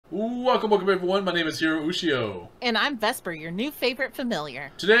Welcome everyone. My name is Hiro Ushio. And I'm Vesper, your new favorite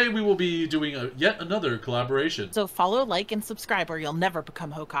familiar. Today we will be doing yet another collaboration. So follow, like, and subscribe or you'll never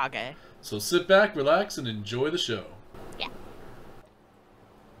become Hokage. So sit back, relax, and enjoy the show. Yeah.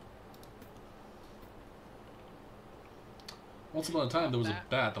 Once upon a time, there was a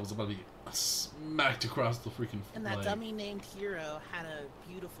bat that was about to be smacked across the freaking And that leg. dummy named Hiro had a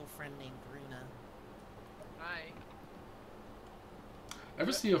beautiful friend named Bruna. Hi. Do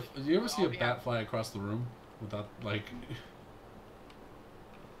you ever see a bat fly across the room without, like...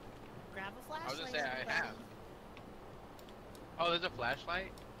 Grab a flashlight. I was gonna say I everybody. have. Oh, there's a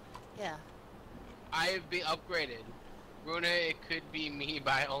flashlight? Yeah. I've been upgraded. Runa, it could be me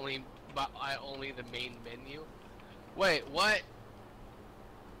by only the main menu. Wait, what?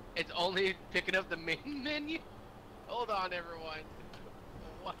 It's only picking up the main menu? Hold on, everyone.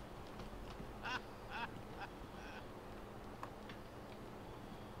 What?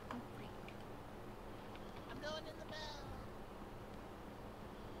 I'm going in the bell.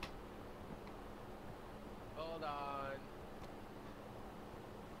 Hold on.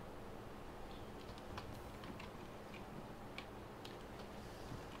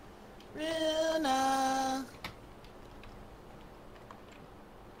 Bruna.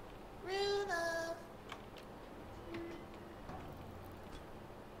 Bruna.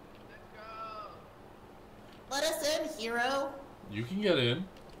 Let's go. Let us in, Hiro. You can get in.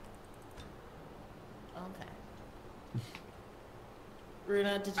 Okay.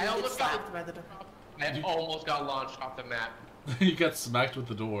 Bruna, did you I get almost slapped got- by the door? I almost got launched off the map. You got smacked with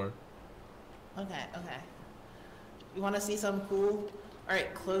the door. Okay, okay. You want to see something cool?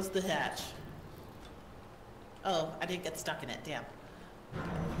 Alright, close the hatch. Oh, I didn't get stuck in it, damn.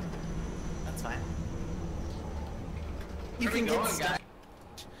 That's fine. You Where we can get going, stuck.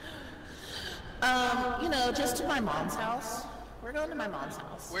 You know, just to my mom's house. We're going to my mom's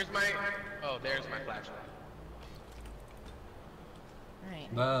house. Where's my... Oh, there's my flashlight.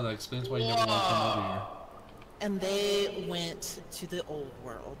 Right. Nah, that explains why you never want to come over here. And they went to the old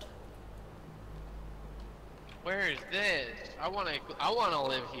world. Where is this? I wanna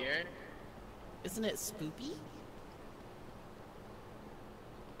live here. Isn't it spoopy?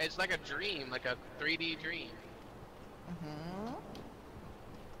 It's like a dream, like a 3D dream. Mm-hmm.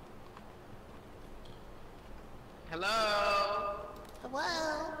 Hello?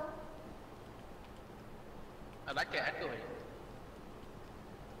 Hello? I like the echoing.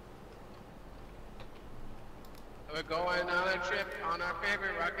 We're going on a trip on our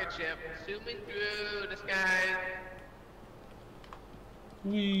favorite rocket ship, zooming through the sky.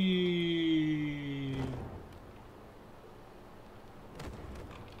 Whee!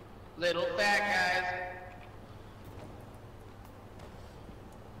 Little fat guys.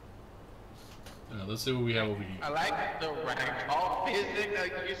 Now, let's see what we have over here. I like the ragdoll physics.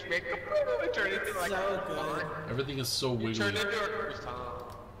 Like you just make a turn into like So a good. Everything is so You wiggly. turn into a croissant.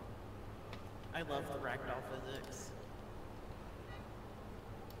 I love the ragdoll physics.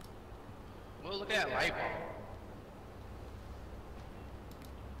 Well, look at that light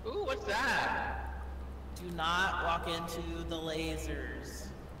bulb. Ooh, what's that? Do not walk into the lasers.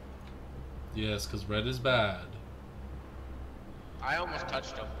 Yes, because red is bad. I almost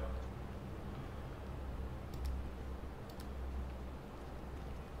touched him.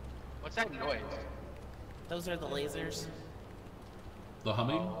 What's that noise? Those are the lasers. The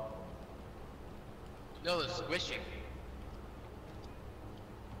humming? No, the squishing.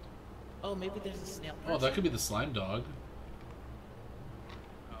 Oh, maybe there's a snail Oh, person. that could be the slime dog.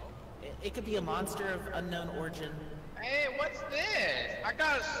 It could be a monster of unknown origin. Hey, what's this? I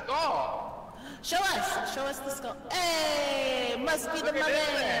got a skull. Show us the skull. Hey, must be the Look at this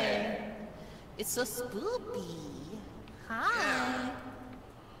mummy. thing. It's so spoopy. Hi.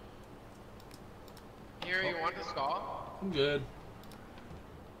 Here, you want the skull? I'm good.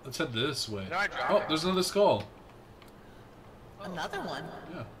 Let's head this way. Did I drop Oh, it? there's another skull. Another one.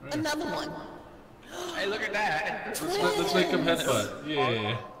 Yeah, right here. Another one. Hey, look at that. Let's make them headbutt.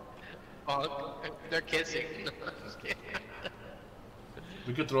 Yeah. Oh, they're kissing. Just kidding.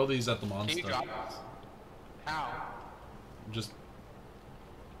 We could throw these at the Can monster. you drop us? How? Just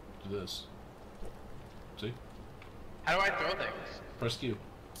do this. See? How do I throw things? Press Q.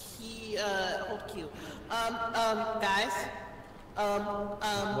 Hold Q. Guys.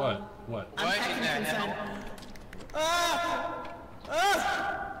 What? What? I'm What checking in the consent. hell? Ah!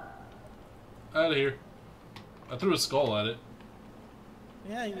 Ah! Out of here. I threw a skull at it.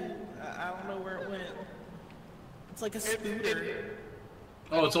 Yeah, I don't know where it went. It's like a scooter.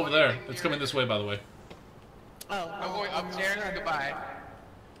 Oh, it's over there. It's coming this way, by the way. Oh. I'm going upstairs. Goodbye.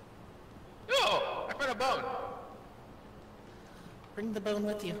 Oh, I found a bone. Bring the bone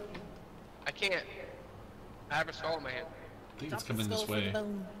with you. I can't. I have a skull in my hand. I think it's Drop the coming this skull for the way.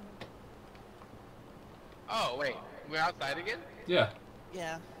 bone. Oh wait, we're outside again? Yeah.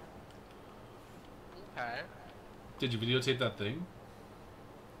 Yeah. Okay. Did you videotape that thing?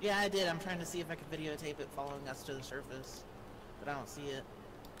 Yeah, I did. I'm trying to see if I can videotape it following us to the surface, but I don't see it.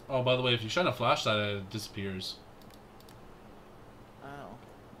 Oh, by the way, if you shine a flashlight at it, it disappears. Oh.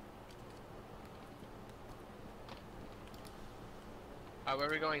 Where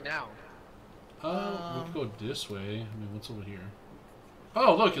are we going now? We could go this way. I mean, what's over here?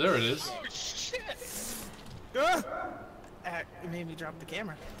 Oh, look, there it is. Oh shit! It made me drop the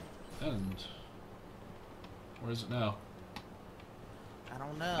camera. And where is it now? I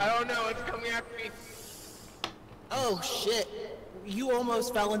don't know. I don't know. It's coming after me. Oh shit! You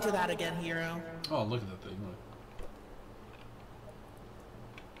almost fell into that again, Hiro. Oh, look at that thing. Look.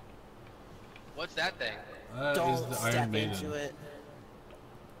 What's that thing? That is Don't the step Iron Maiden. into it.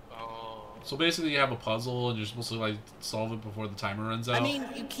 Oh. So basically, you have a puzzle, and you're supposed to like solve it before the timer runs out. I mean,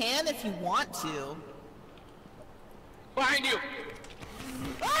 you can if you want to. Behind you!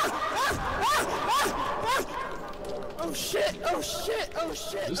 Oh shit! Oh shit! Oh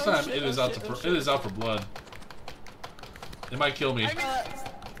shit! this oh, time, shit, it is oh, out shit, to oh, it shit. is out for blood. It might kill me.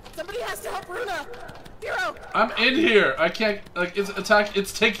 Somebody has to help Runa. Hiro. I'm in here. I can't like it's attack.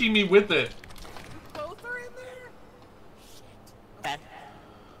 It's taking me with it. Both are in there. Shit. Okay.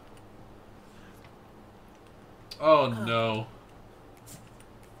 Oh no.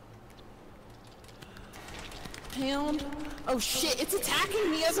 Pound. Oh shit! It's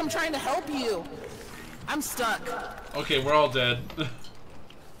attacking me as I'm trying to help you. I'm stuck. Okay, we're all dead. I'm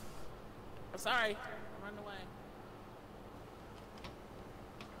sorry. Run away.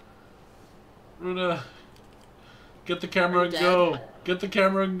 Runa, get the camera and dead? go. Get the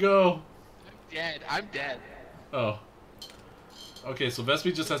camera and go. Dead. I'm dead. Oh. Okay, so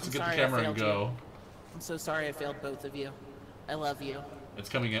Vespi just has to I'm get the sorry, I camera and failed go. I'm so sorry I failed both of you. I love you. It's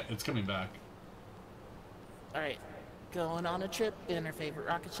coming. It's coming back. Alright. Going on a trip in her favorite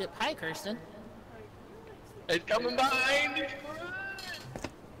rocket ship. Hi, Kirsten. It's coming behind.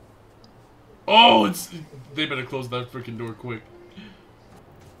 Oh, it's. They better close that freaking door quick.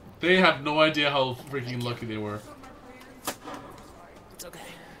 They have no idea how freaking lucky they were. It's okay.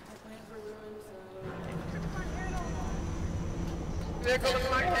 There goes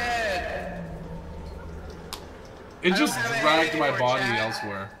my head. It I just don't have dragged any my more body chat.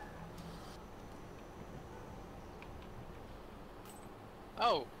 elsewhere.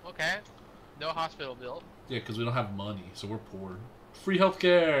 Oh, okay. No hospital bill. Yeah, because we don't have money, so we're poor. Free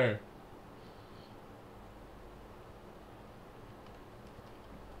healthcare.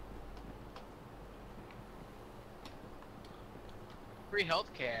 Free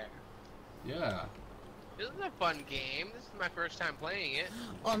healthcare. Yeah. This is a fun game. This is my first time playing it.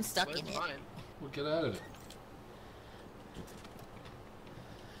 Oh, I'm stuck But in it's it. fun. We'll get out of it.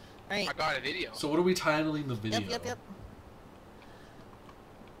 Right. I got a video. So what are we titling the video? Yep.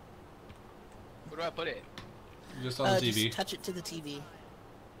 Where do I put it? Just on the TV. Just touch it to the TV.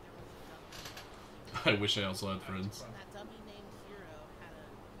 I wish I also had friends. That dummy named Hiro had a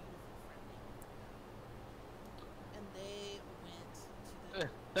beautiful friend. And they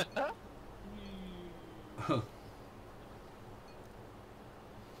went to the...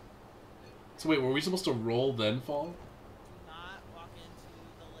 So wait, were we supposed to roll then fall? Not walk into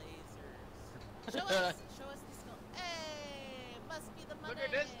the lasers. Show us the skull. Hey, must be the money. Look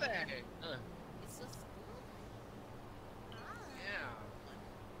at this thing. It's a spook.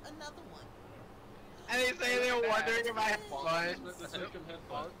 Yeah. Another one. And they say they're wondering if I have fun. Guys.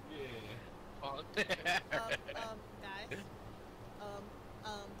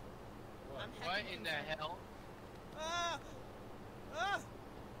 What in the hell? Ah!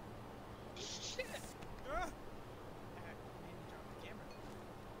 Shit. Ah!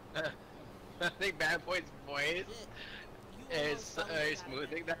 I think Bad Boy's voice You is almost fell into that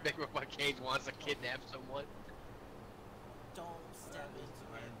smoothing again. that Big Robot Cage wants to kidnap someone. Don't step into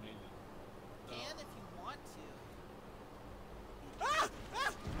it. And if you want to. Ah!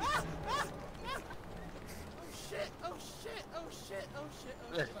 Ah! Ah! Ah! Ah! Oh shit! Oh shit! Oh shit! Oh shit!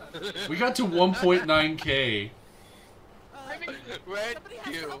 Oh shit! We got to 1.9k. Where Somebody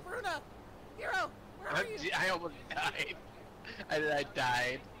has to help Runa! Hiro! Where are you? I almost died. I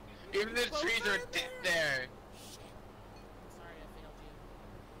died. Even the Both trees are are in there? there. Shit. I'm sorry I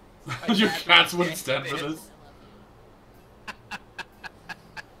failed you. Your cats wouldn't stand for this. I love you.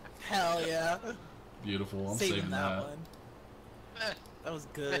 Hell yeah. Beautiful. I'm Saving saving that that. one. That was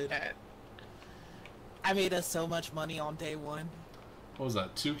good. I made us so much money on day one. What was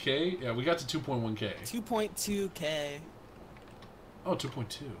that? 2k? Yeah, we got to 2.1k. 2.2k. Oh,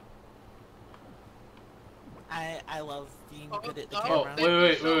 2.2. I love being good at the Oh,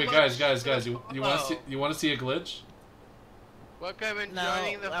 camera. wait, guys. You want to see a glitch? Welcome and No,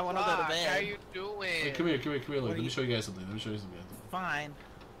 joining the I wanna go to flock. bed. How you doing? Hey, come here. Look, What let are me you- show you guys something. Fine.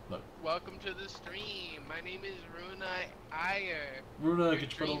 Look. Welcome to the stream. My name is Runa Iyer. Runa,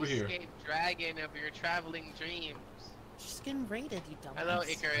 get your butt over here. Dreamscape dragon of your traveling dreams. She's getting raided, you dumbass. Hello,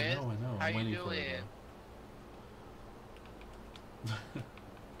 Icarus. I know. How I'm you waiting for doing? it, though.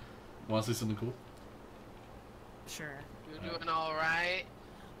 Want to say something cool? Sure. You doing all right?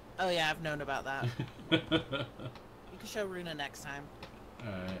 Oh yeah, I've known about that. You can show Runa next time.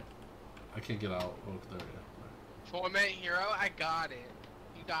 Alright. I can't get out. Oh, there we go. Torment Hero, I got it.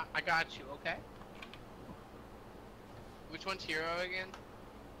 I got you, okay? Which one's Hero again?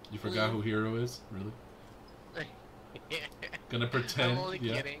 You forgot who Hiro is? Really? Gonna pretend? I'm only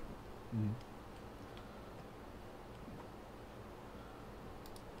yeah. kidding. Mm.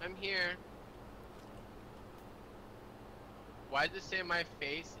 I'm here. Why does it say my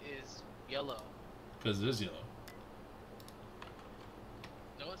face is yellow? Because it is yellow.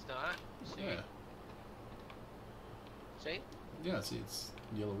 No, it's not. See? Yeah. See? Yeah, see, it's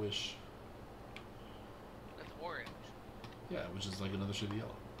yellowish. That's orange. Yeah, which is like another shade of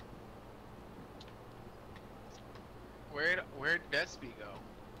yellow. Where'd Despy go?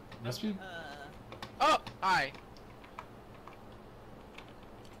 Must be? Oh, hi.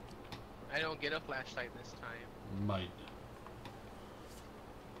 I don't get a flashlight this time. Might.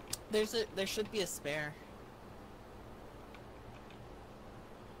 There should be a spare.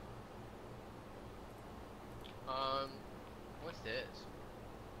 What's this?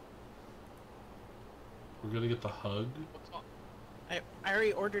 We're gonna get the hug. What's all? I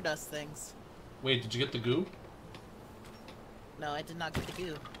already ordered us things. Wait, did you get the goo? No, I did not get the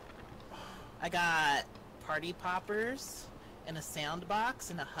goo. I got party poppers and a sound box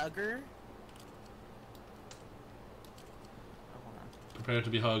and a hugger. Oh, hold on. Prepare to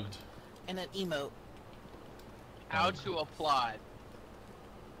be hugged. And an emote. How to applaud.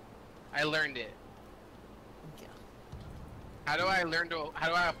 I learned it. Okay. How do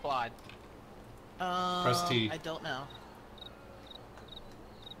I applaud? Press T. I don't know.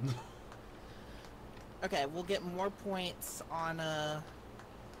 Okay, we'll get more points on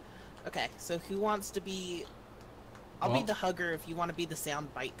Okay, so who wants to be... I'll be Well- the hugger if you want to be the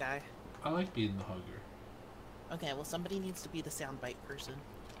sound bite guy. I like being the hugger. Okay, well somebody needs to be the sound bite person.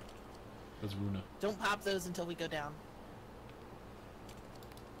 That's Runa. Don't pop those until we go down.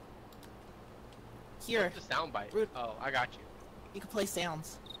 Here, What's the soundbite? Rude. Oh, I got you. you can play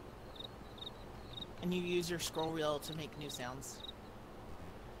sounds. And you use your scroll wheel to make new sounds.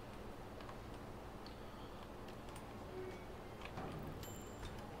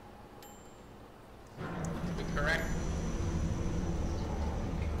 You're correct.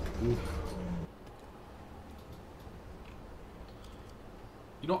 Oof.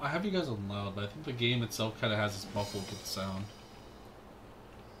 You know, I have you guys on loud, but I think the game itself kind of has this muffled with sound.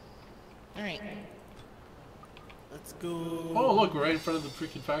 Alright. Let's go. Oh, look, we're right in front of the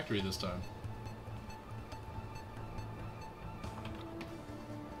freaking factory this time.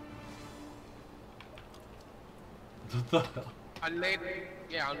 What the hell? On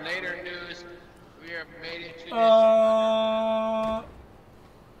later news, we have made it to this.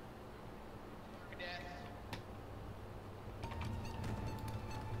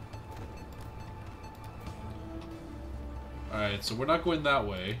 Alright, so we're not going that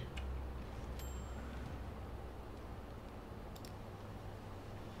way.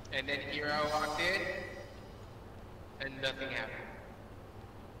 And then Hiro walked in, and nothing happened.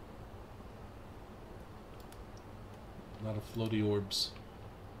 A lot of floaty orbs.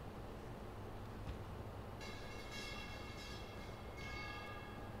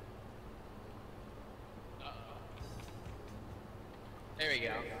 There we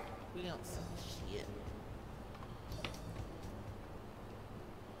go. We don't see shit.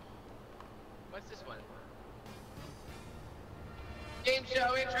 What's this one? Game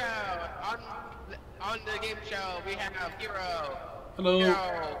show intro! On the game show, we have Hiro. Hello.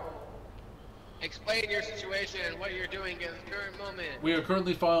 Hiro, explain your situation and what you're doing at the current moment. We are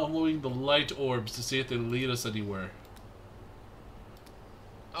currently following the light orbs to see if they lead us anywhere.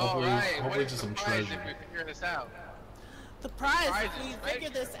 Alright, what hopefully is to the some prize treasure. if we figure this out? The prize, Prizes, if we right? figure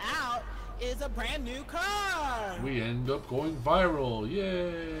this out, is a brand new car! We end up going viral.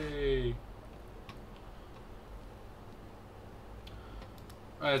 Yay!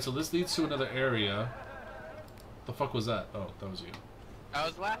 Alright, so this leads to another area. The fuck was that? Oh, that was you. I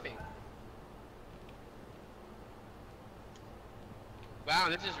was laughing. Wow,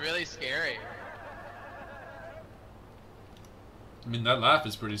 this is really scary. I mean, that laugh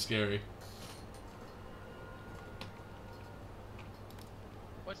is pretty scary.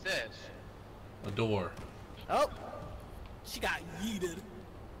 What's this? A door. Oh, she got yeeted.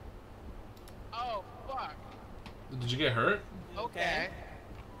 Oh, fuck. Did you get hurt? Okay.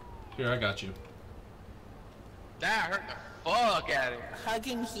 Here, I got you. That hurt the fuck out of me.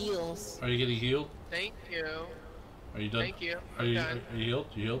 Hugging heels. Are you getting healed? Thank you. Are you done? Thank you. Are I'm you done. are you healed?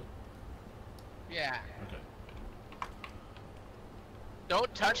 You healed? Yeah. Okay.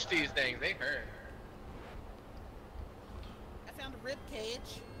 Don't touch these things. They hurt. I found a rib cage.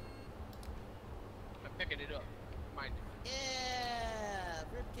 I'm picking it up. Mind you. Yeah,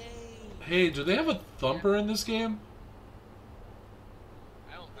 rib cage. Hey, do they have a thumper in this game?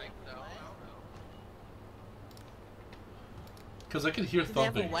 I don't think so. I don't know. Because I can hear Do they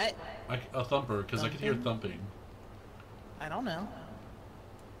have a thumping. what? A thumper, because I can hear thumping. I don't know.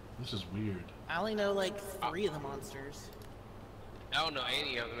 This is weird. I only know like 3 of the monsters. I don't know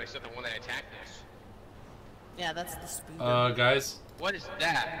any of them except the one that attacked us. Yeah, that's the spooker. Guys, What is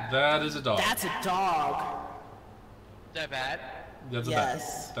that? that is a dog. That's a dog. Is that bad? That's a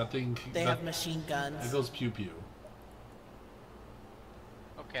Yes. bat. That thing. They that, have machine guns. It goes pew pew.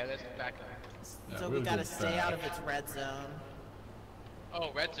 Okay, let's back up. Yeah, So really we gotta goes stay back. out of its red zone.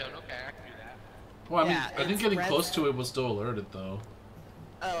 Oh, red zone. Okay, I can do that. Well, I mean, Yeah, I think it's getting red- close to it will still alert it, though.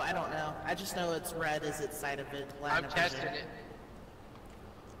 Oh, I don't know. I just know it's red as its side of it. I'm testing it.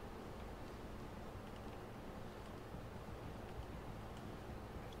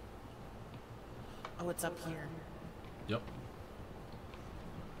 Oh, it's up here. Yep.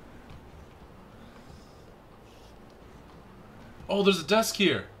 Oh, there's a desk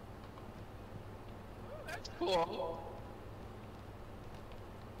here. That's cool.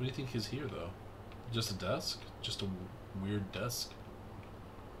 What do you think is here, though? Just a desk? Just a weird desk?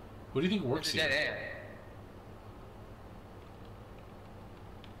 What do you think works It's a dead here? end.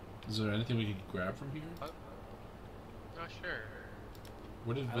 Is there anything we could grab from here? Not sure.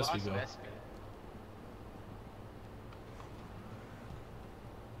 Where did I Vespi lost go? Vespi.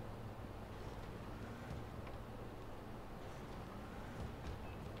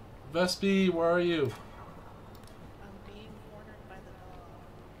 Vespi, where are you? I'm being cornered by the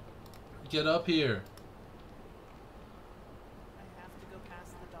dog. Get up here. I have to go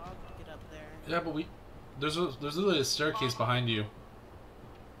past the dog to get up there. Yeah, but there's literally a staircase behind you.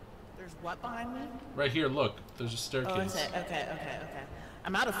 There's what behind me? Right here, look. There's a staircase. Oh, I see. Okay.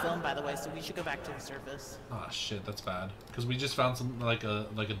 I'm out of film, by the way, so we should go back to the surface. Ah, shit, that's bad. Because we just found some like a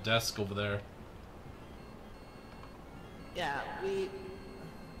desk over there. Yeah, we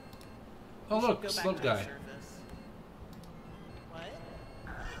Oh should look, go back slug to the guy. surface. What?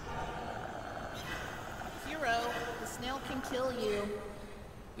 Hiro, the snail can kill you.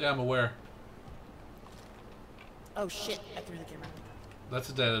 Yeah, I'm aware. Oh shit, I threw the camera. That's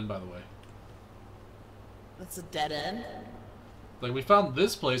a dead end, by the way. That's a dead end. Like, we found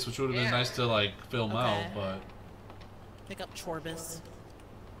this place, which would have been Yeah. nice to, like, film out, Okay. but... Pick up Chorbus.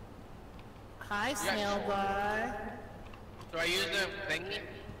 Hi, Yeah, snail sure. boy. Do I use the thingy?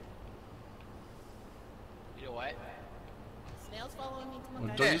 You know what? Snail's following me. Come on, Well,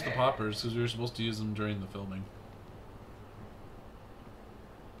 guys. don't use the poppers, because we were supposed to use them during the filming.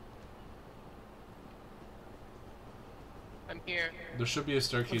 I'm here. There should be a Oh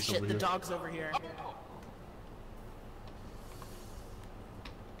staircase shit, over the here. dog's over here. Oh.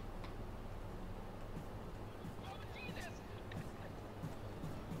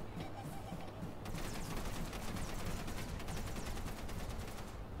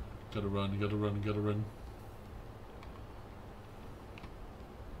 Gotta run, gotta run, gotta run.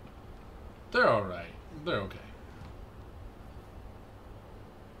 They're alright. They're okay.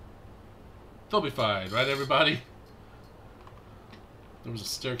 They'll be fine, right, everybody? There was a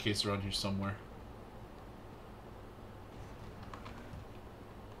staircase around here somewhere.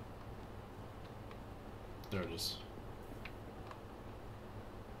 There it is.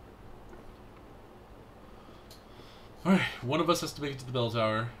 Alright, one of us has to make it to the bell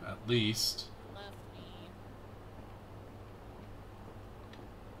tower, at least. Left me.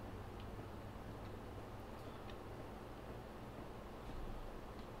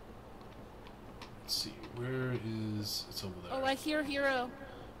 Let's see, where is... It's over there. Oh, I hear Hiro.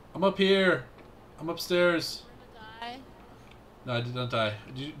 I'm up here! I'm upstairs! We're gonna die. No, I did not die.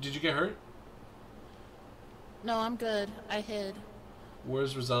 Did you get hurt? No, I'm good. I hid.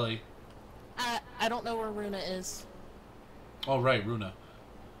 Where's Roselli? I don't know where Runa is. Oh, right, Runa.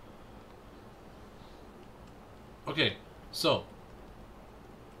 Okay, so...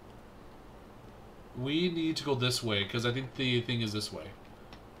 we need to go this way, because I think the thing is this way.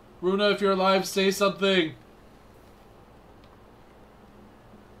 Runa, if you're alive, say something!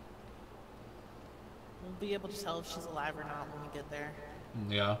 be able to tell if she's alive or not when we get there.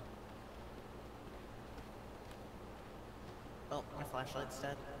 Yeah. Oh, my flashlight's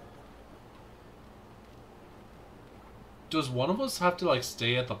dead. Does one of us have to like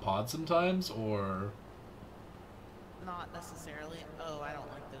stay at the pod sometimes, or? Not necessarily. Oh, I don't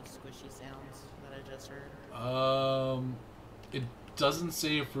like those squishy sounds that I just heard. It doesn't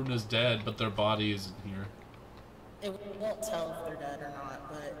say if Runa's dead, but their body is in here. It won't tell if they're dead or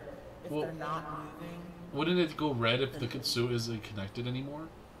not, but if Well, they're not moving... Wouldn't it go red if the Kitsu isn't connected anymore?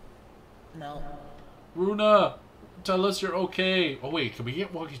 No. Runa! Tell us you're okay! Oh wait, can we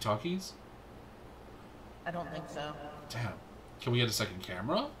get walkie-talkies? I don't think so. Damn. Can we get a second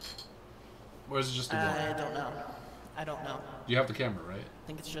camera? Or is it just the one? I don't know. I don't know. You have the camera, right? I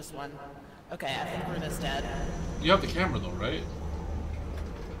think it's just one. Okay, I think Runa's dead. You have the camera though, right?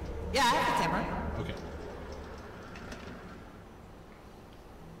 Yeah, I have the camera. Okay.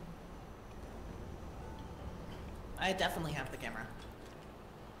 I definitely have the camera.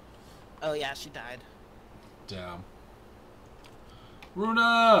 Oh yeah, she died. Damn.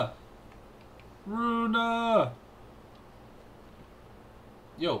 Runa! Runa!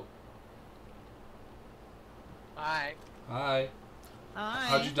 Yo. Hi. Hi. Hi.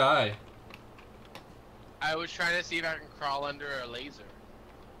 How'd you die? I was trying to see if I can crawl under a laser.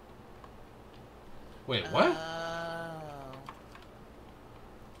 Wait, what? Is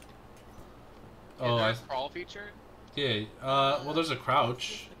Oh, there a crawl feature? yeah. Well, there's a crouch.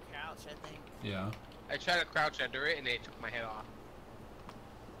 Just the crouch, I think. Yeah. I tried to crouch under it and it took my head off.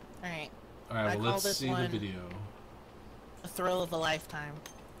 Alright. All right. I Well, call let's this see the one- video. A thrill of a lifetime.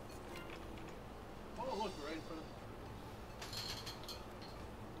 Oh, look, right in front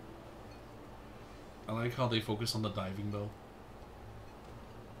of... I like how they focus on the diving though.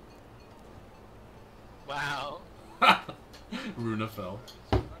 Wow. Runa fell.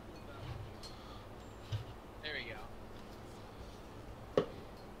 There we go.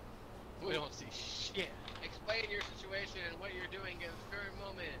 We don't see shit. Explain your situation and what you're doing at this very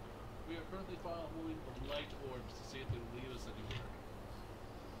moment. We are currently following the light orbs to see if they lead us anywhere.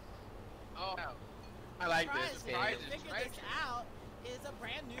 Oh, I like this. Surprise, Surprises, figure right? this out is a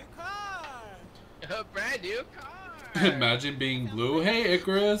brand new car. A brand new car. Imagine being blue. Hey,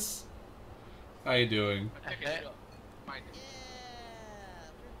 Icarus. How you doing? Okay, good. Find it.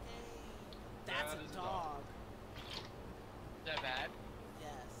 Yeah, that's That is a a dog. dog. Is that bad? Yes.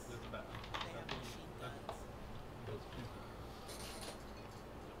 That's bad. They have machine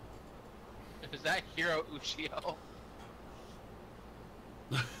guns. Is that Hiro Ushio?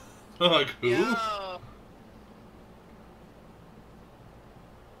 Like who? Yo!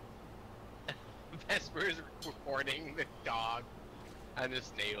 Vesper's recording the dog and the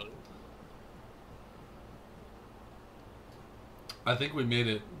snail. I think we made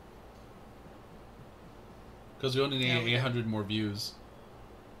it. Because we only need Yeah, we did. 800 more views.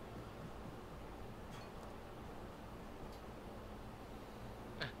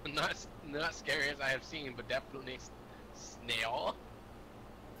 Not scary as I have seen, but definitely snail.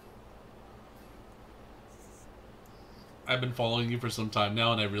 I've been following you for some time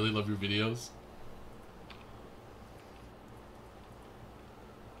now, and I really love your videos.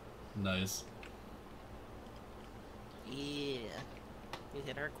 Nice. Yeah. We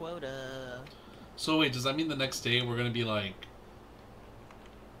hit our quota. So wait, does that mean the next day we're gonna be like...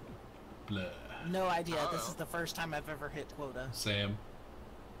 Bleh. No idea. I don't This know. is the first time I've ever hit quota. Sam.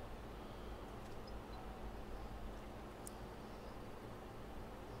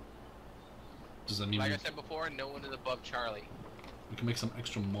 Does that mean Like we, I said before, no one is above Charlie. we can make some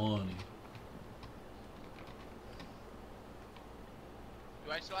extra money?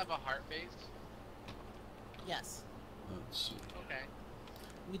 Do I still have a heart base? Yes. Let's see. Okay.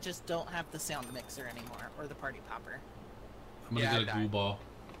 We just don't have the sound mixer anymore, or the party popper. I'm gonna Yeah, get a I goo died. ball.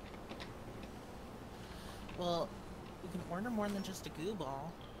 Well, we can order more than just a goo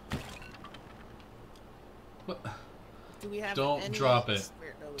ball. What? Do we have Don't any drop it.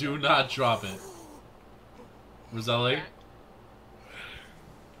 spare- no, we Do don't. not drop it. Roselli? Okay.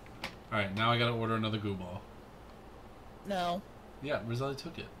 Alright, now I gotta order another goo ball. No. Yeah, Roselli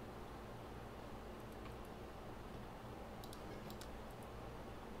took it.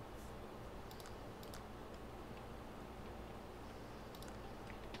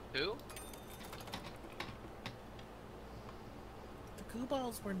 Who? The goo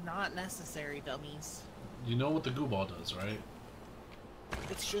balls were not necessary, dummies. You know what the goo ball does, right?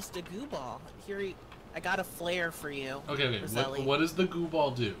 It's just a goo ball. Here, I got a flare for you. Okay, okay. Roselli. What does the goo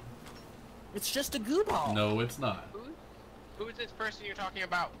ball do? It's just a goo ball. No, it's not. Who is this person you're talking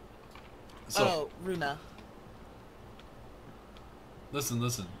about? So, Oh, Runa. listen.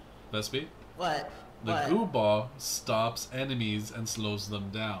 Vespi, What? The What? goo ball stops enemies and slows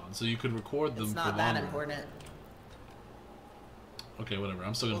them down, so you could record them It's for not longer. that important. Okay, whatever.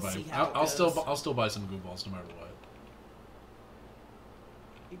 I'm still gonna We'll buy. see how it I'll still goes. I'll still buy some goo balls no matter what.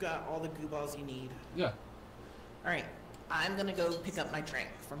 You got all the goo balls you need. Yeah. Alright, I'm gonna go pick up my drink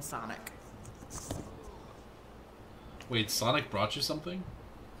from Sonic. Wait, Sonic brought you something?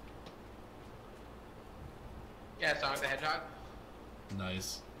 Yeah, Sonic the Hedgehog.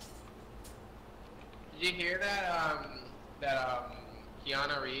 Nice. Did you hear that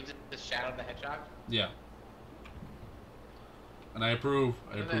Keanu Reeves is Shadow the Hedgehog? Yeah. And I approve.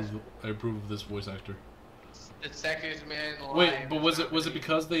 I Look at approve. I approve of this voice actor. The sexiest man alive. Wait, but was is it not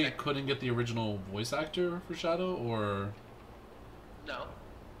because they really- couldn't get the original voice actor for Shadow, or? No,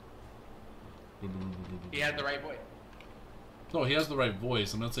 he had the right voice. No, he has the right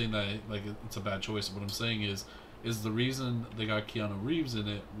voice. I'm not saying that like it's a bad choice. What I'm saying is the reason they got Keanu Reeves in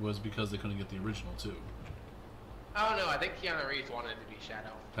it was because they couldn't get the original too. I don't know. I think Keanu Reeves wanted to be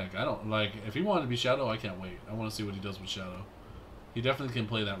Shadow. Heck, I don't like if he wanted to be Shadow. I can't wait. I want to see what he does with Shadow. He definitely can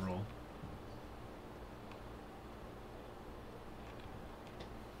play that role.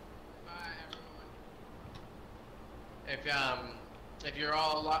 If you're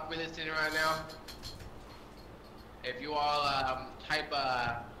all listening right now, if you all type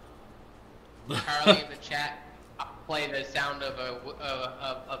Charlie in the chat, I'll play the sound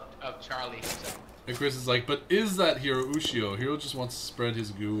of Charlie himself. And Chris is like, but is that Hiro Ushio? Hiro just wants to spread his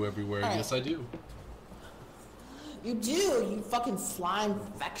goo everywhere. Hey. Yes, I do. You do, you fucking slime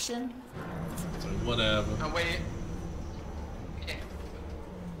infection. So whatever. I'm waiting. Yeah.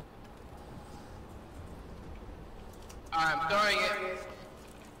 Alright, I'm throwing it.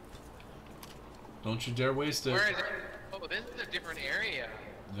 Don't you dare waste it. Where is it? Oh, this is a different area.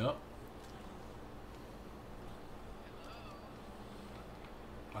 Yep.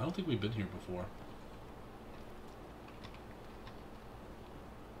 I don't think we've been here before.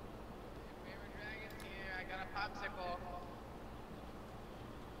 Favorite dragon's here. I got a popsicle.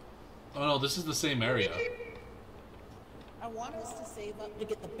 Oh no, this is the same area. I want us to save up to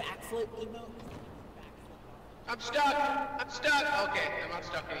get the backflip emote. I'm stuck. I'm stuck. Okay, I'm not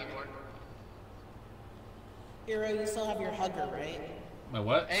stuck anymore. Hero, you still have your hugger, right? My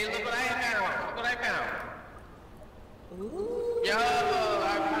what? Hey, look what I found. Look what I found. Ooh. Yo,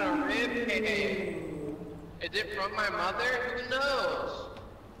 I got a rib cage. Is it from my mother? Who knows?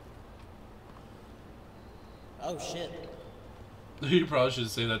 Oh shit. You probably should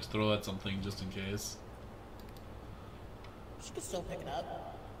say that to throw at something just in case. She could still pick it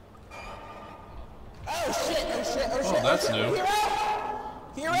up. Oh shit, oh shit, oh shit. Oh, that's shit. new. Hero!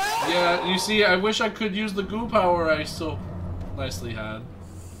 Hero! Yeah, you see, I wish I could use the goo power I so nicely had.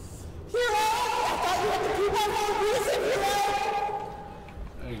 Hero! I thought you had the coupon for a reason, Hero!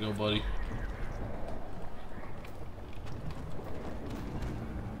 There you go, buddy.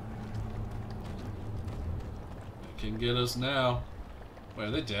 They can get us now. Wait,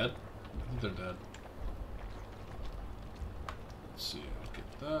 are they dead? I think they're dead. Let's see, I'll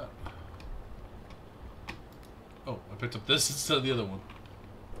get that. Oh, I picked up this instead of the other one.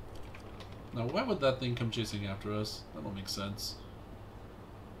 Now, why would that thing come chasing after us? That don't make sense.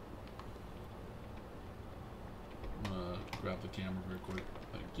 I'm gonna grab the camera very quick.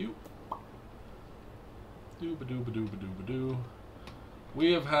 Thank you. Dooba-dooba-dooba-dooba-doo.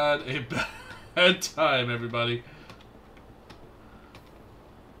 We have had a bad time, everybody.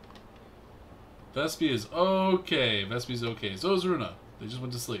 Vespi is okay. Vespi's okay. So is Runa. They just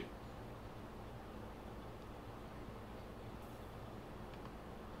went to sleep.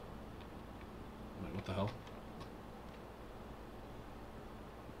 Wait, what the hell?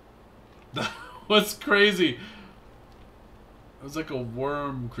 That was crazy. It was like a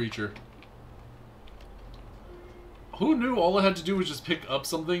worm creature. Who knew all I had to do was just pick up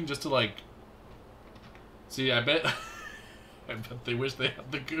something just to like... See, I bet... I bet they wish they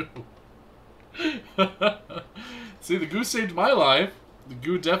had the goo. See, the goo saved my life. The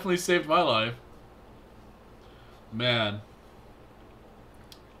goo definitely saved my life. Man.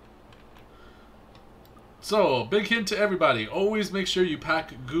 So, big hint to everybody. Always make sure you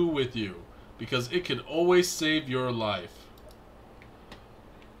pack goo with you, because it can always save your life.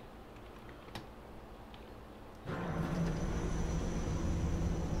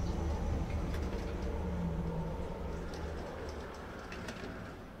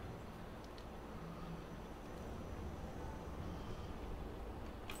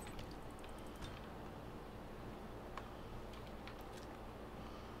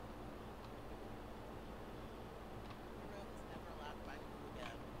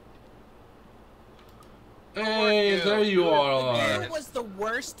 Hey, there you all are. There was the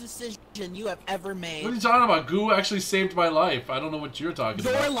worst decision you have ever made. What are you talking about? Goo actually saved my life. I don't know what you're talking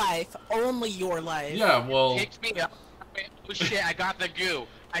about. Your life, only your life. Yeah, well, Picked me up. Oh shit! I got the goo.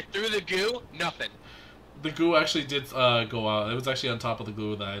 I threw the goo. Nothing. the goo actually did go out. It was actually on top of the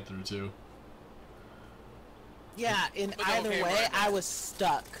glue that I threw too. Yeah, in But either okay, way, right. I was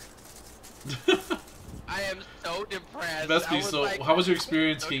stuck. I am so depressed. I Vespi, was so like, how was your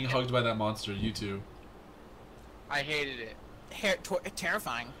experience okay. getting hugged by that monster? You too. I hated it.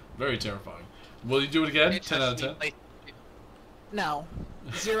 Terrifying. Very terrifying. Will you do it again? It 10 out of touched 10? me like No.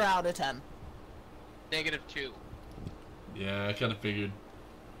 0 out of 10. -2. Yeah, I kind of figured.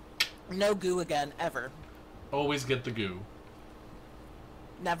 No goo again, ever. Always get the goo.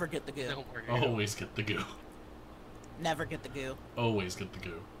 Never get the goo. No more goo. Always get the goo. Never get the goo. Always get the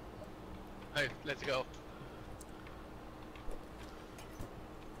goo. Alright, let's go.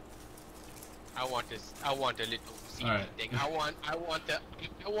 I want this. I want the little seed Alright. thing. I want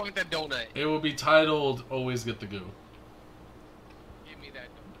the donut. It will be titled Always Get the Goo. Give me that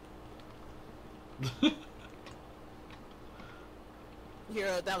donut.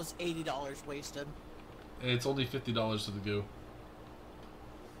 Hiro, that was $80 wasted. It's only $50 for the goo.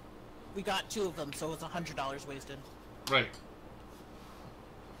 We got 2 of them, so it's $100 wasted. Right.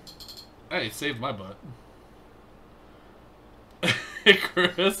 Hey, it saved my butt. Hey,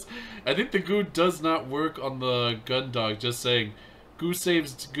 Chris. I think the goo does not work on the gun dog. Just saying. Goo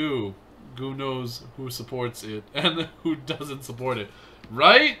saves goo. Goo knows who supports it and who doesn't support it.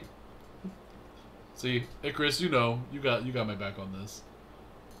 Right? See, hey, Chris, you know. You got my back on this.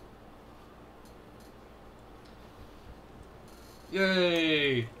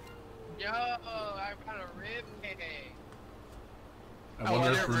 Yay! Yo, I got a rib cake. I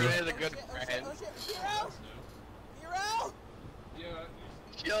wonder if Bruno Bruno... is a good friend. Oh shit, Hiro!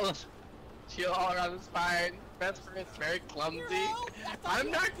 Hiro! Chill all around the spine. Best friend, very clumsy. Hiro! I thought I'm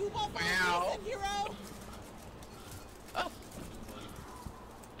you not. had a Goomba for a Wow. reason, Hiro!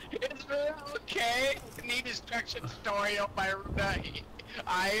 It's really okay. Need destruction story of my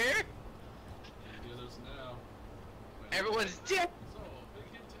iron. Everyone's dead. So, big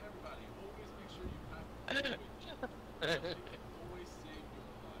hint to everybody. Always make sure you have always save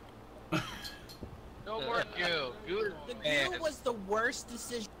your life. No more goo. Goo is The bad. goo was the worst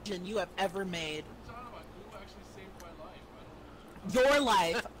decision you have ever made. What are you talking about? Goo actually saved my life. I don't know what Your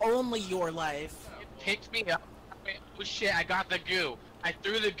life, only your life. It picked me up. Oh shit! I got the goo. I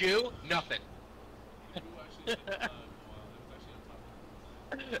threw the goo. Nothing. you're talking about. Goo actually did, go out. It was actually on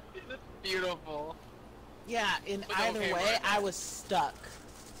top of the It's beautiful. Yeah, in But either okay, way, right. I was stuck.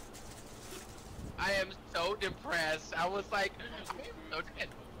 I am so depressed. I was like, okay.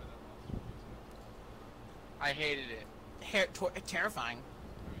 I hated it. Terrifying.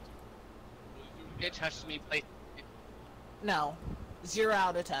 It touched me like No. 0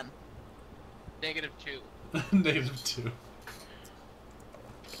 out of 10. -2. -2.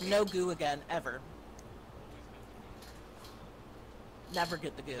 No goo again, ever. Never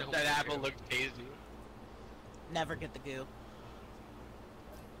get the goo. That apple looked tasty. Never get the goo.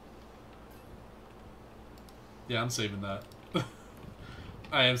 Yeah, I'm saving that.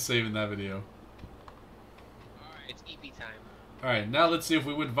 I am saving that video. Alright, it's EP time. Alright, now let's see if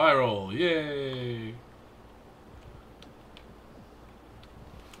we went viral. Yay!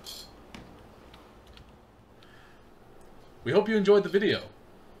 We hope you enjoyed the video.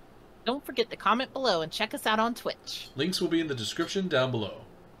 Don't forget to comment below and check us out on Twitch. Links will be in the description down below.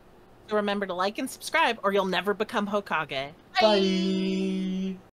 Remember to like and subscribe or you'll never become Hokage. Bye.